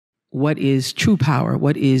what is true power,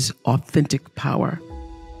 what is authentic power.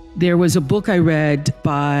 There was a book I read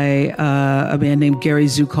by a man named Gary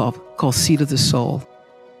Zukav called Seat of the Soul.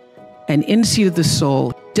 And in Seat of the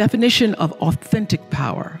Soul, definition of authentic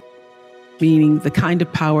power, meaning the kind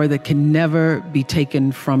of power that can never be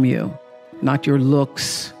taken from you. Not your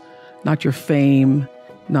looks, not your fame,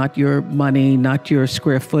 not your money, not your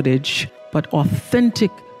square footage, but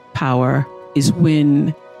authentic power is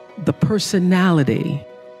when the personality,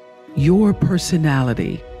 your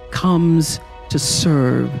personality, comes to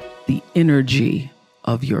serve the energy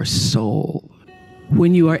of your soul.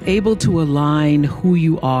 When you are able to align who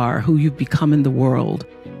you are, who you've become in the world,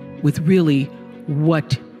 with really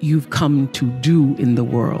what you've come to do in the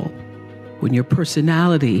world. When your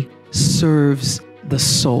personality serves the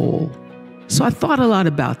soul. So I thought a lot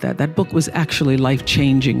about that. That book was actually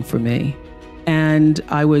life-changing for me. And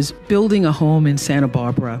I was building a home in Santa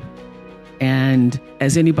Barbara. And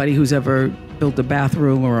as anybody who's ever built a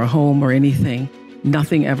bathroom or a home or anything,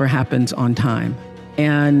 nothing ever happens on time.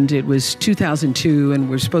 And it was 2002 and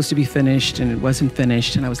we're supposed to be finished and it wasn't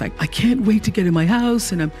finished. And I was like, I can't wait to get in my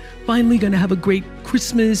house and I'm finally going to have a great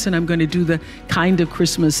Christmas and I'm going to do the kind of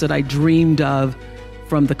Christmas that I dreamed of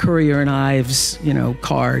from the Currier and Ives,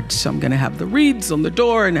 cards. So I'm going to have the wreaths on the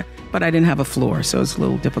door, but I didn't have a floor. So it's a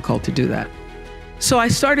little difficult to do that. So I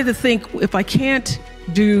started to think, if I can't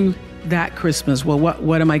do that Christmas, well,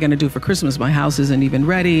 what am I going to do for Christmas? My house isn't even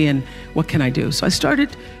ready, and what can I do? So I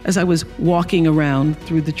started, as I was walking around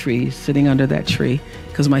through the trees, sitting under that tree,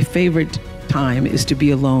 because my favorite time is to be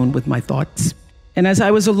alone with my thoughts. And as I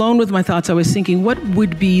was alone with my thoughts, I was thinking, what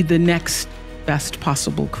would be the next best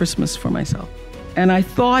possible Christmas for myself? And I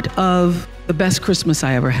thought of the best Christmas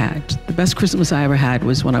I ever had. The best Christmas I ever had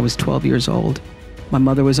was when I was 12 years old. My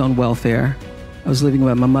mother was on welfare. I was living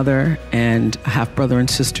with my mother and a half-brother and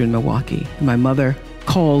sister in Milwaukee. And my mother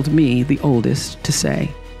called me, the oldest,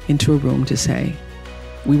 into a room to say,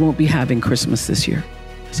 we won't be having Christmas this year.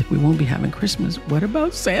 I said, we won't be having Christmas? What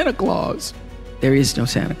about Santa Claus? There is no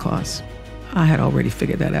Santa Claus. I had already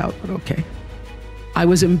figured that out, but okay. I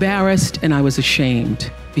was embarrassed and I was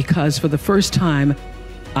ashamed because for the first time,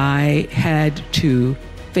 I had to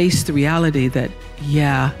face the reality that,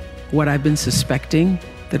 what I've been suspecting,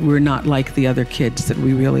 that we're not like the other kids, that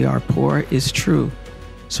we really are poor, is true.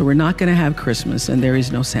 So we're not going to have Christmas and there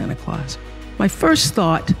is no Santa Claus. My first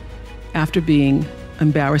thought after being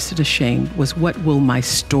embarrassed and ashamed was, what will my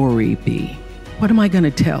story be? What am I going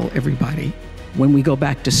to tell everybody when we go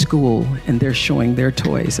back to school and they're showing their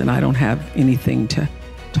toys and I don't have anything to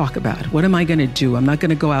talk about? What am I going to do? I'm not going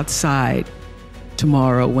to go outside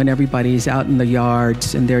tomorrow when everybody's out in the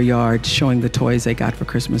yards, in their yards, showing the toys they got for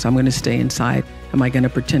Christmas. I'm going to stay inside. Am I going to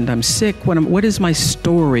pretend I'm sick? What is my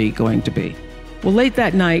story going to be? Well, late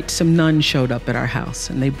that night, some nuns showed up at our house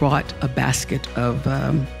and they brought a basket of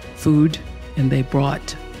food and they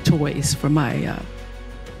brought toys for my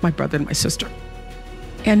brother and my sister.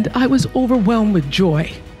 And I was overwhelmed with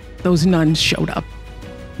joy. Those nuns showed up,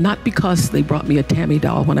 not because they brought me a Tammy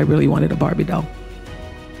doll when I really wanted a Barbie doll.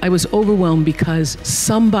 I was overwhelmed because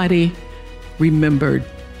somebody remembered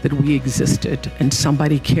that we existed and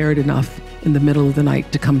somebody cared enough in the middle of the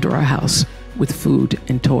night to come to our house with food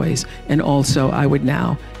and toys. And also I would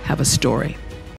now have a story.